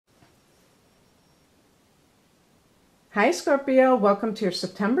Hi Scorpio, welcome to your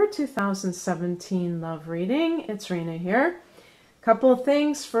September 2017 love reading. It's Rena here. Couple of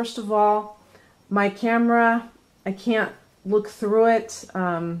things. First of all, my camera, I can't look through it.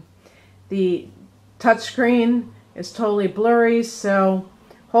 The touchscreen is totally blurry, so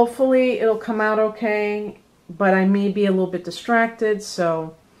hopefully it'll come out okay, but I may be a little bit distracted,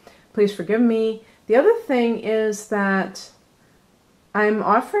 so please forgive me. The other thing is that I'm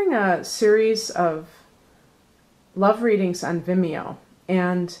offering a series of love readings on Vimeo,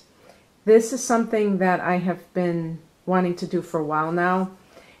 and this is something that I have been wanting to do for a while now,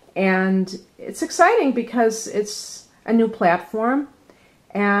 and it's exciting because it's a new platform,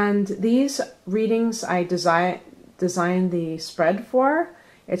 and these readings I designed the spread for.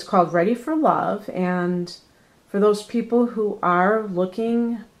 It's called Ready for Love, and for those people who are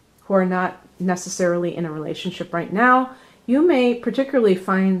looking, who are not necessarily in a relationship right now, you may particularly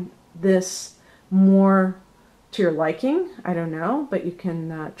find this more to your liking. I don't know, but you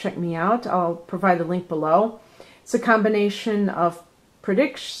can check me out. I'll provide the link below. It's a combination of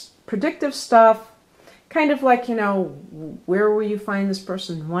predictive stuff, kind of like, you know, where will you find this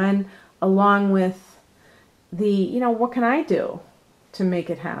person when, along with the, you know, what can I do to make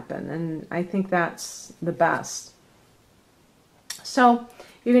it happen? And I think that's the best. So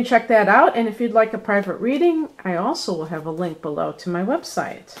you can check that out, and if you'd like a private reading, I also will have a link below to my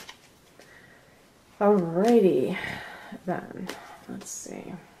website. Alrighty, then, let's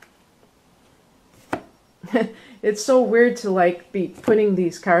see. It's so weird to like be putting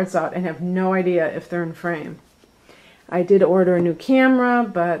these cards out and have no idea if they're in frame. I did order a new camera,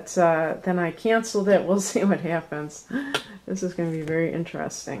 but then I canceled it. We'll see what happens. This is going to be very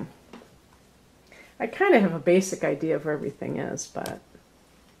interesting. I kind of have a basic idea of where everything is, but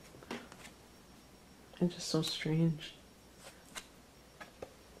it's just so strange.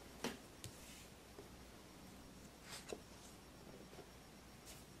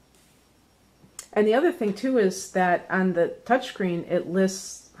 And the other thing too is that on the touchscreen it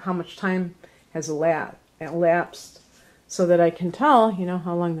lists how much time has elapsed, so that I can tell, you know,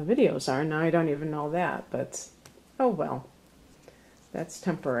 how long the videos are. Now I don't even know that, but oh well, that's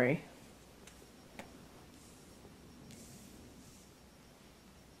temporary.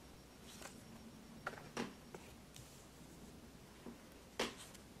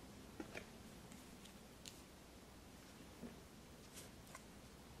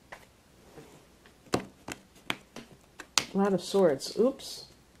 A lot of swords. Oops.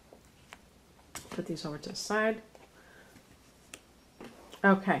 Put these over to the side.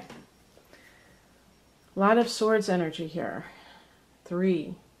 Okay. A lot of swords energy here.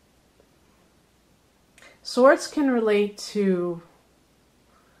 3. Swords can relate to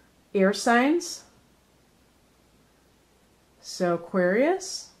air signs. So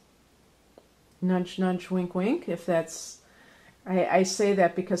Aquarius. Nudge, nudge, wink, wink. If that's... I say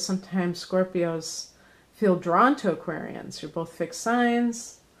that because sometimes Scorpios feel drawn to Aquarians. You're both fixed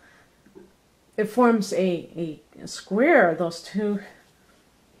signs. It forms a square, those two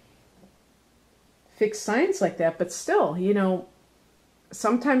fixed signs like that, but still, you know,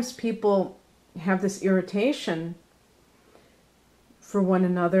 sometimes people have this irritation for one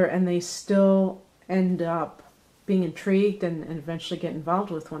another and they still end up being intrigued and eventually get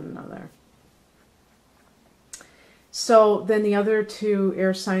involved with one another. So then the other two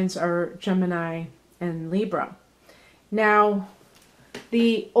air signs are Gemini and Libra. Now,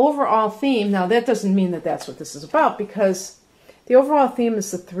 the overall theme, now that doesn't mean that that's what this is about, because the overall theme is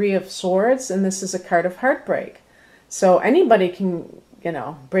the 3 of Swords, and this is a card of heartbreak. So anybody can, you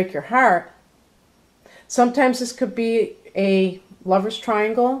know, break your heart. Sometimes this could be a lover's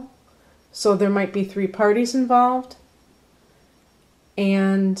triangle, so there might be 3 parties involved,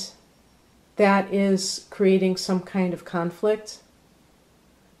 and that is creating some kind of conflict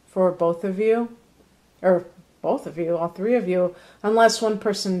for both of you. Or both of you, all 3 of you, unless one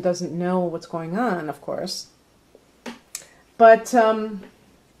person doesn't know what's going on, of course. But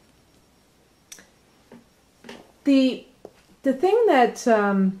the thing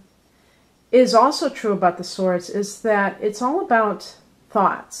that is also true about the swords is that it's all about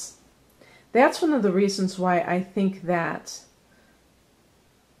thoughts. That's one of the reasons why I think that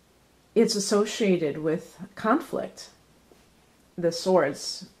it's associated with conflict, the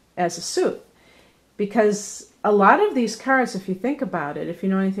swords as a suit. Because a lot of these cards, if you think about it, if you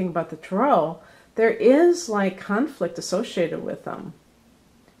know anything about the tarot, there is like conflict associated with them.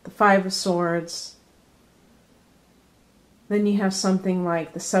 The 5 of Swords. Then you have something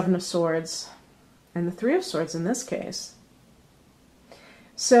like the 7 of Swords and the 3 of Swords in this case.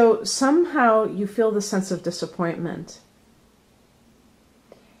 So somehow you feel the sense of disappointment.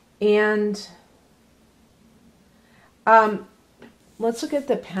 And Let's look at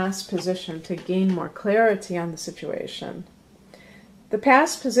the past position to gain more clarity on the situation. The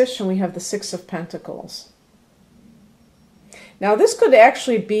past position, we have the Six of Pentacles. Now, this could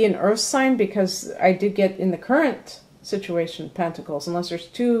actually be an earth sign because I did get in the current situation Pentacles, unless there's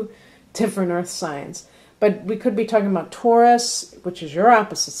two different earth signs. But we could be talking about Taurus, which is your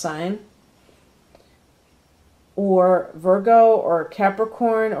opposite sign, or Virgo, or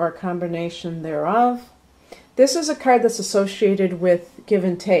Capricorn, or a combination thereof. This is a card that's associated with give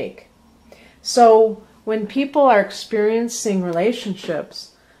and take. So when people are experiencing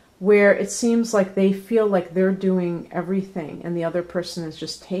relationships where it seems like they feel like they're doing everything and the other person is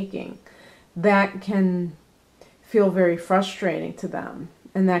just taking, that can feel very frustrating to them.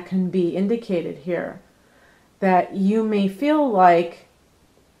 And that can be indicated here, that you may feel like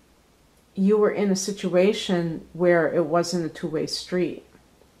you were in a situation where it wasn't a two-way street.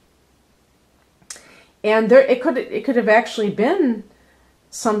 And it could have actually been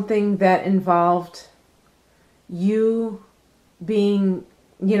something that involved you being,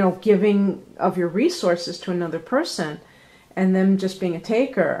 giving of your resources to another person and them just being a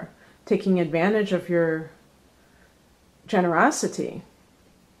taker, taking advantage of your generosity.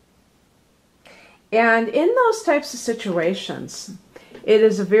 And in those types of situations, it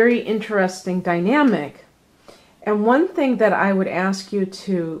is a very interesting dynamic. And one thing that I would ask you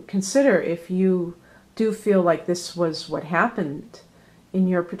to consider if you do feel like this was what happened in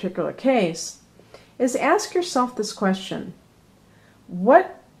your particular case, is ask yourself this question: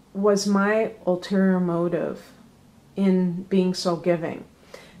 what was my ulterior motive in being so giving?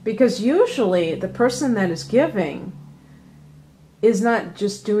 Because usually the person that is giving is not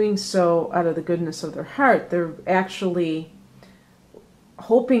just doing so out of the goodness of their heart. They're actually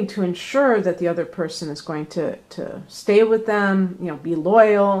hoping to ensure that the other person is going to stay with them, be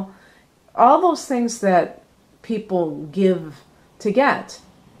loyal, all those things that people give to get.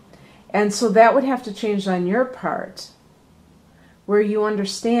 And so that would have to change on your part, where you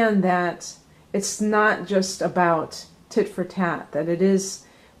understand that it's not just about tit for tat, that it is,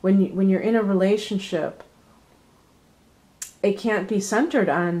 when you're in a relationship, it can't be centered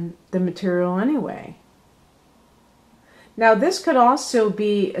on the material anyway. Now, this could also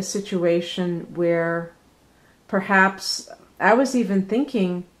be a situation where perhaps, I was even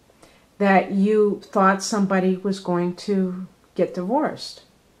thinking that you thought somebody was going to get divorced.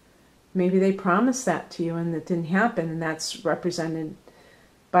 Maybe they promised that to you and it didn't happen, and that's represented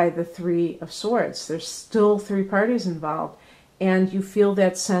by the Three of Swords. There's still three parties involved, and you feel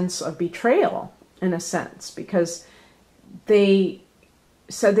that sense of betrayal, in a sense, because they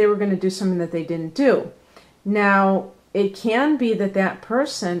said they were going to do something that they didn't do. Now, it can be that that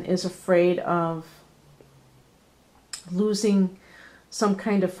person is afraid of losing some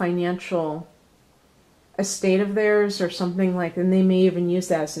kind of financial estate of theirs or something like, and they may even use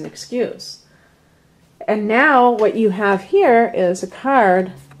that as an excuse. And now what you have here is a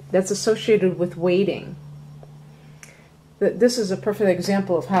card that's associated with waiting. This is a perfect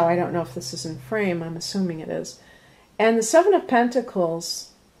example of how, I don't know if this is in frame, I'm assuming it is. And the Seven of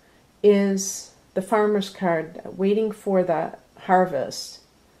Pentacles is the farmer's card, waiting for the harvest,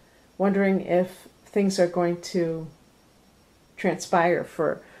 wondering if things are going to transpire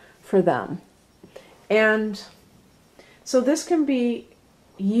for them. And so this can be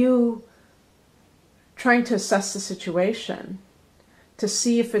you trying to assess the situation to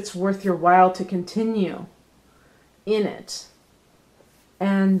see if it's worth your while to continue in it.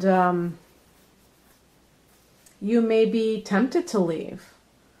 And you may be tempted to leave.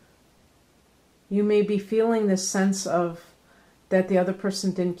 You may be feeling this sense of that the other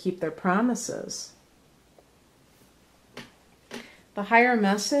person didn't keep their promises. The higher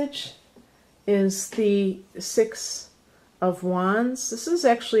message is the Six of Wands. This is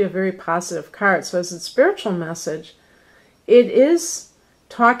actually a very positive card. So as a spiritual message, it is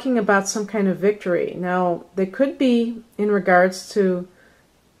talking about some kind of victory. Now, they could be in regards to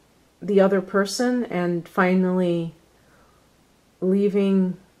the other person and finally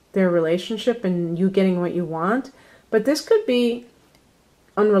leaving their relationship and you getting what you want. But this could be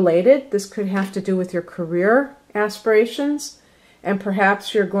unrelated. This could have to do with your career aspirations. And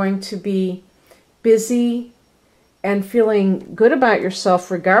perhaps you're going to be busy and feeling good about yourself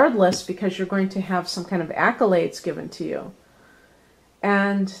regardless, because you're going to have some kind of accolades given to you.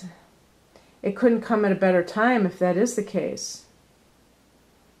 And it couldn't come at a better time if that is the case,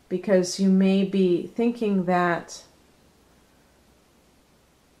 because you may be thinking that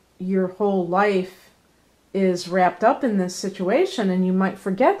your whole life is wrapped up in this situation, and you might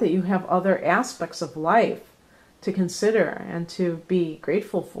forget that you have other aspects of life to consider and to be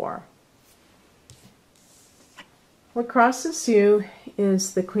grateful for. What crosses you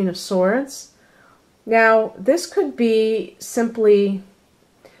is the Queen of Swords. Now, this could be simply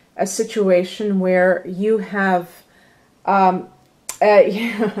a situation where you have,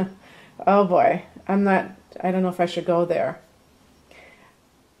 yeah, oh boy, I don't know if I should go there.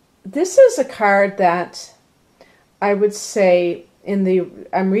 This is a card that I would say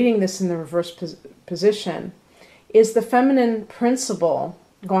I'm reading this in the reverse position, is the feminine principle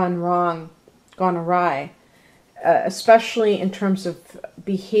gone wrong, gone awry, especially in terms of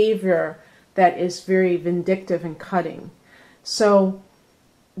behavior that is very vindictive and cutting. So,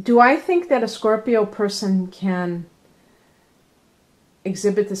 do I think that a Scorpio person can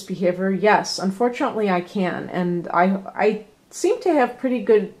exhibit this behavior? Yes, unfortunately I can, and I seem to have a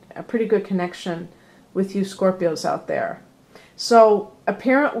pretty good connection with you Scorpios out there. So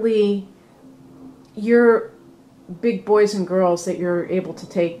apparently you're big boys and girls that you're able to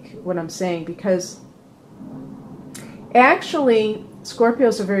take what I'm saying, because actually Scorpio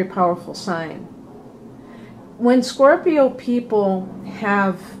is a very powerful sign. When Scorpio people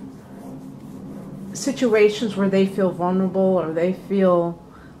have situations where they feel vulnerable or they feel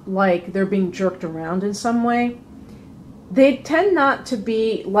like they're being jerked around in some way, they tend not to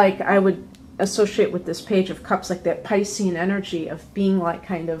be like I would associate with this Page of Cups, like that Piscean energy of being like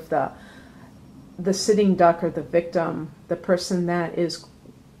kind of the sitting duck or the victim, the person that is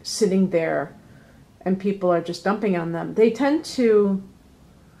sitting there and people are just dumping on them. They tend to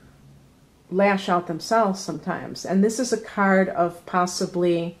lash out themselves sometimes. And this is a card of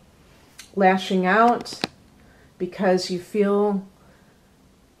possibly lashing out because you feel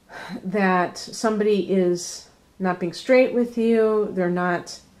that somebody is not being straight with you. They're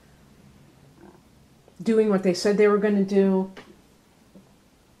not doing what they said they were going to do.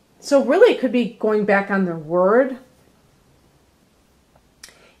 So really it could be going back on their word.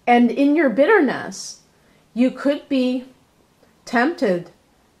 And in your bitterness, you could be tempted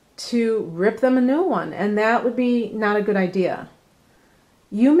to rip them a new one, and that would be not a good idea.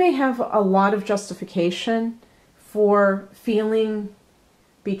 You may have a lot of justification for feeling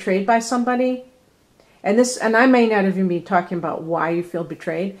betrayed by somebody, and I may not even be talking about why you feel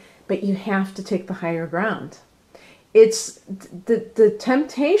betrayed, but you have to take the higher ground. It's the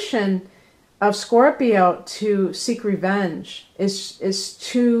temptation of Scorpio to seek revenge is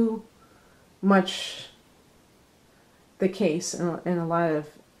too much the case in a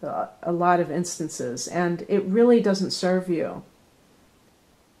lot of instances, and it really doesn't serve you.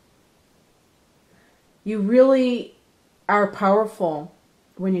 You really are powerful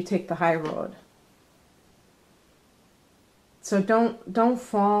when you take the high road. So don't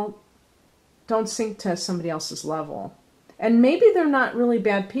sink to somebody else's level. And maybe they're not really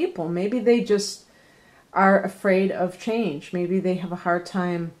bad people. Maybe they just are afraid of change. Maybe they have a hard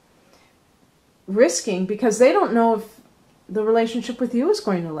time risking because they don't know if the relationship with you is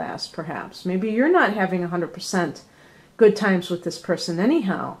going to last, perhaps. Maybe you're not having 100% good times with this person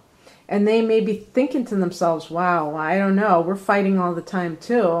anyhow. And they may be thinking to themselves, wow, I don't know, we're fighting all the time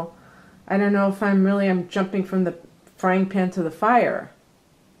too. I don't know if I'm jumping from the frying pan to the fire.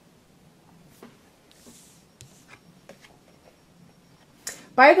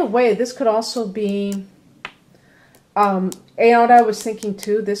 By the way, this could also be, what I was thinking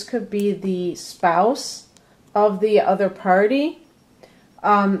too, this could be the spouse of the other party.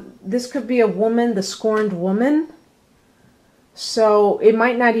 This could be a woman, the scorned woman. So it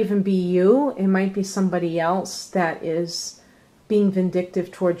might not even be you. It might be somebody else that is being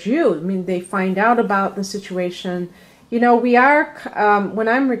vindictive towards you. I mean, they find out about the situation. You know, we are, when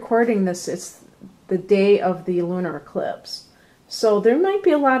I'm recording this, it's the day of the lunar eclipse. So there might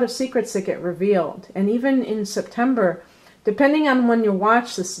be a lot of secrets that get revealed. And even in September, depending on when you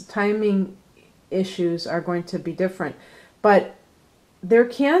watch this, the timing issues are going to be different. But there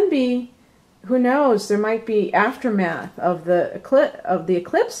can be, who knows, there might be aftermath of the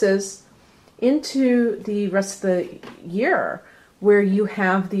eclipses into the rest of the year where you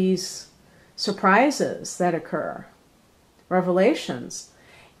have these surprises that occur, revelations.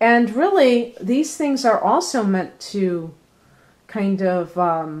 And really, these things are also meant to kind of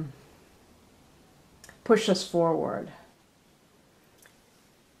push us forward.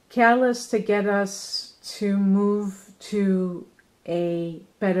 Catalysts to get us to move to a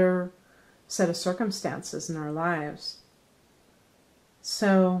better set of circumstances in our lives.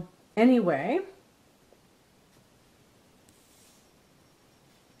 So anyway,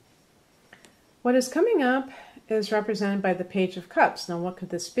 what is coming up is represented by the Page of Cups. Now what could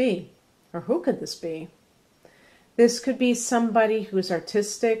this be? Or who could this be? This could be somebody who is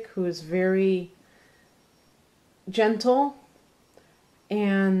artistic, who is very gentle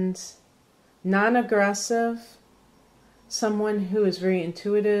and non-aggressive, someone who is very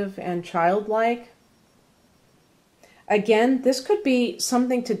intuitive and childlike. Again, this could be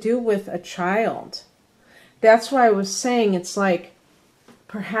something to do with a child. That's why I was saying it's like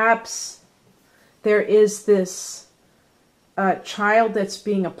perhaps there is this child that's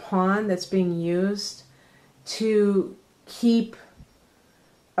being a pawn, that's being used to keep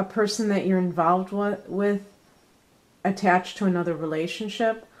a person that you're involved with attached to another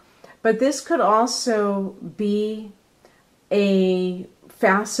relationship. But this could also be a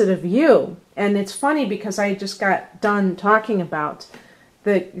facet of you. And it's funny because I just got done talking about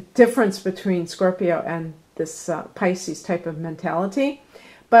the difference between Scorpio and this Pisces type of mentality.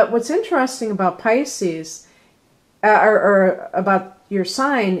 But what's interesting about Pisces, or about your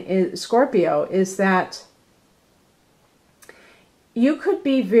sign, is Scorpio, is that you could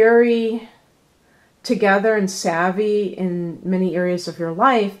be very together and savvy in many areas of your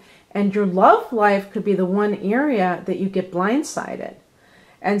life, and your love life could be the one area that you get blindsided.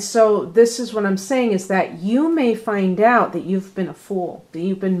 And so this is what I'm saying, is that you may find out that you've been a fool, that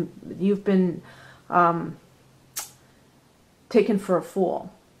you've been taken for a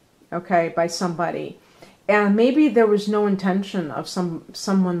fool, okay, by somebody. And maybe there was no intention of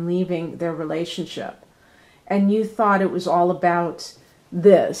someone leaving their relationship, and you thought it was all about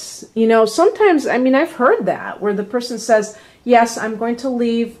this. You know, sometimes, I mean, I've heard that, where the person says, yes, I'm going to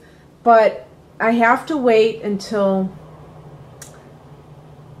leave, but I have to wait until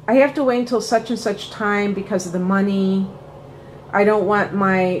such and such time because of the money. I don't want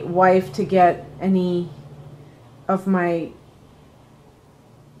my wife to get any of my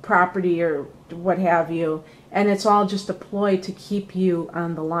property or what have you. And it's all just a ploy to keep you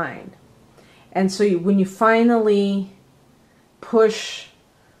on the line. And so when you finally push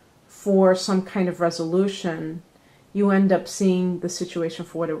for some kind of resolution, you end up seeing the situation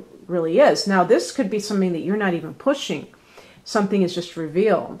for what it really is. Now, this could be something that you're not even pushing. Something is just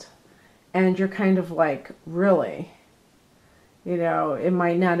revealed. And you're kind of like, really? You know, it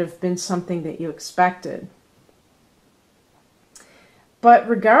might not have been something that you expected. But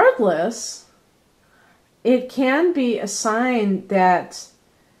regardless, it can be a sign that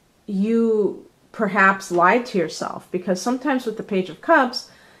you perhaps lied to yourself. Because sometimes with the Page of Cups,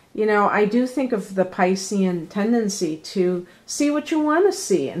 you know, I do think of the Piscean tendency to see what you want to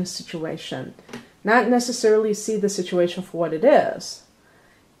see in a situation, not necessarily see the situation for what it is.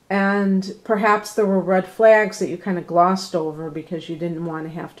 And perhaps there were red flags that you kind of glossed over because you didn't want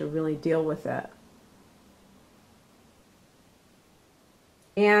to have to really deal with it.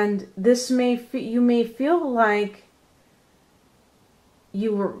 And this you may feel like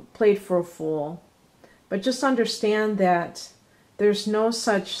you were played for a fool, but just understand that there's no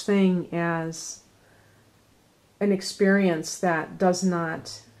such thing as an experience that does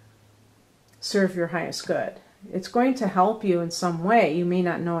not serve your highest good. It's going to help you in some way. You may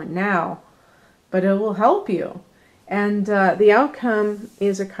not know it now, but it will help you. And the outcome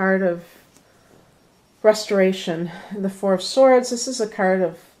is a card of restoration. The Four of Swords, this is a card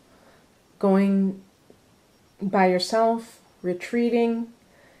of going by yourself, retreating,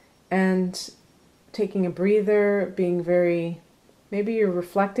 and taking a breather, being very, maybe you're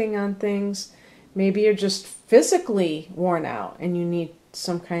reflecting on things, maybe you're just physically worn out and you need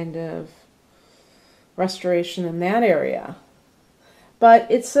some kind of restoration in that area. But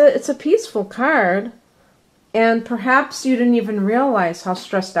it's a peaceful card, and perhaps you didn't even realize how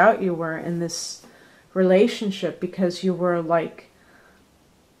stressed out you were in this relationship because you were like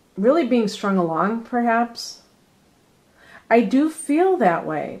really being strung along, perhaps. I do feel that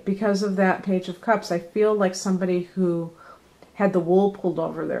way because of that Page of Cups. I feel like somebody who had the wool pulled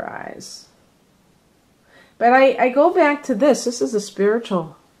over their eyes. But I go back to this. This is a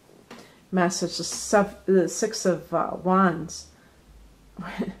spiritual message, the Six of Wands.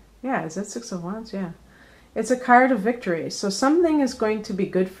 Yeah, is that Six of Wands? Yeah. It's a card of victory. So something is going to be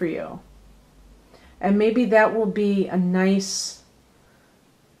good for you. And maybe that will be a nice,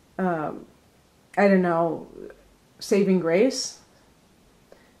 I don't know, saving grace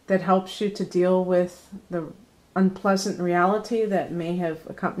that helps you to deal with the unpleasant reality that may have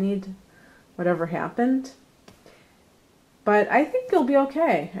accompanied whatever happened. But I think you'll be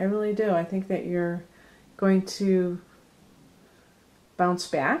okay. I really do. I think that you're going to bounce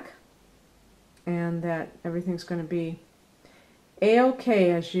back and that everything's going to be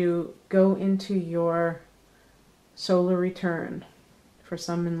a-okay as you go into your solar return. For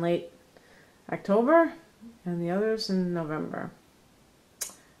some in late October and the others in November.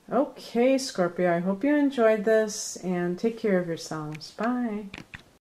 Okay, Scorpio, I hope you enjoyed this and take care of yourselves. Bye.